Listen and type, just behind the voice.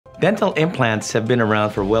Dental implants have been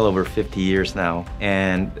around for well over 50 years now,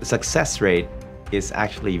 and the success rate is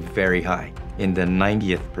actually very high, in the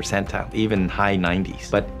 90th percentile, even high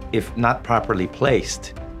 90s. But if not properly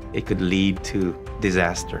placed, it could lead to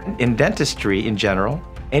disaster. In dentistry in general,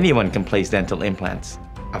 anyone can place dental implants.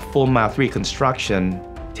 A full mouth reconstruction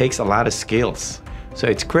takes a lot of skills. So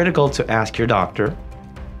it's critical to ask your doctor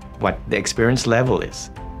what the experience level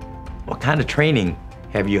is. What kind of training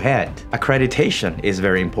have you had? Accreditation is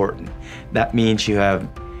very important. That means you have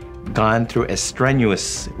gone through a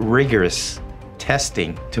strenuous, rigorous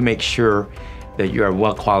testing to make sure that you are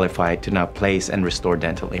well qualified to now place and restore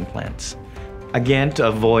dental implants. Again, to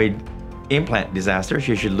avoid implant disasters,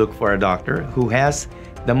 you should look for a doctor who has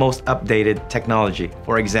the most updated technology.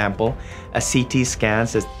 For example, a CT scan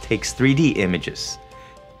that takes 3D images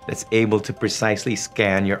that's able to precisely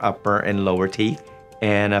scan your upper and lower teeth,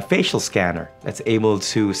 and a facial scanner that's able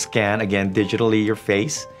to scan, again, digitally your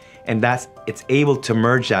face, and it's able to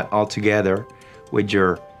merge that all together with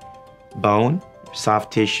your bone,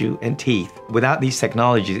 soft tissue, and teeth. Without these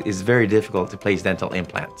technologies, it's very difficult to place dental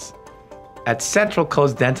implants. At Central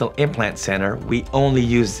Coast Dental Implant Center, we only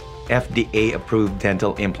use FDA-approved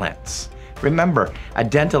dental implants. Remember, a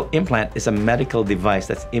dental implant is a medical device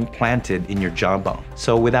that's implanted in your jawbone.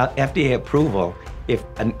 So without FDA approval, if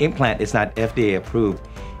an implant is not FDA approved,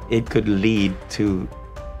 it could lead to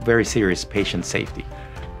very serious patient safety.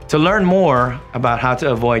 To learn more about how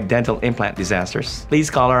to avoid dental implant disasters, please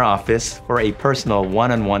call our office for a personal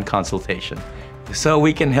one-on-one consultation so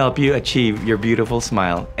we can help you achieve your beautiful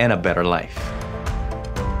smile and a better life.